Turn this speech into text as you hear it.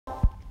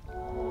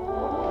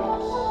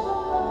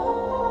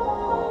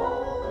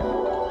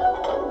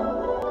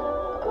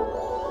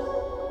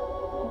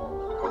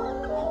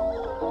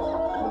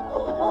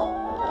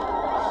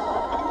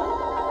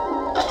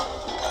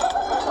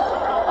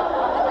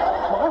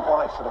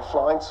the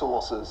flying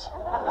saucers.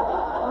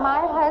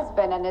 My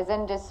husband and his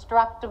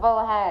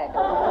indestructible head.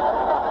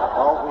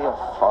 Aren't we a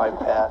fine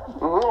pair?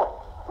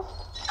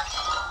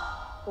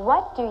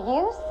 What do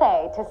you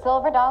say to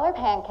silver dollar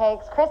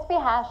pancakes, crispy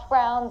hash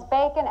browns,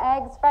 bacon,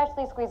 eggs,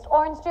 freshly squeezed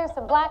orange juice,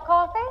 and black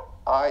coffee?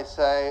 I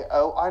say,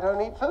 oh, I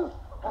don't eat food.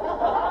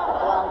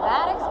 Well,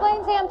 that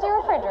explains the empty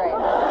refrigerator.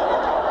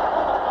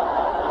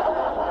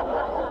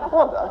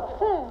 Wanda,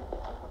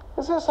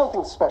 is there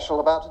something special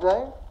about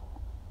today?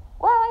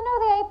 Well, I know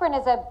the apron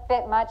is a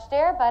bit much,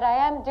 dear, but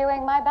I am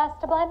doing my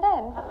best to blend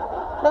in.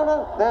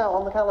 No, there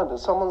on the calendar,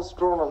 someone's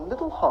drawn a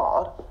little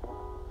heart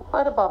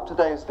right above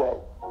today's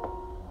date.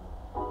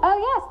 Oh,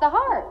 yes, the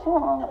heart.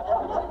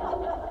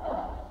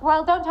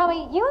 Well, don't tell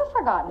me you have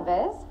forgotten,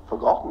 Viz.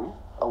 Forgotten?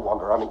 Oh,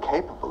 Wanda, I'm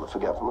incapable of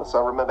forgetfulness. I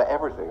remember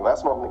everything.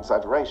 That's not an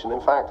exaggeration. In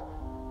fact,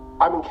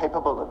 I'm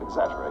incapable of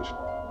exaggeration.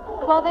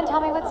 Well, then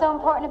tell me what's so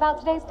important about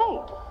today's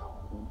date.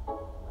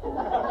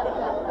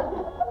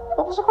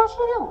 What was the question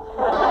again?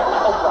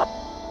 Oh,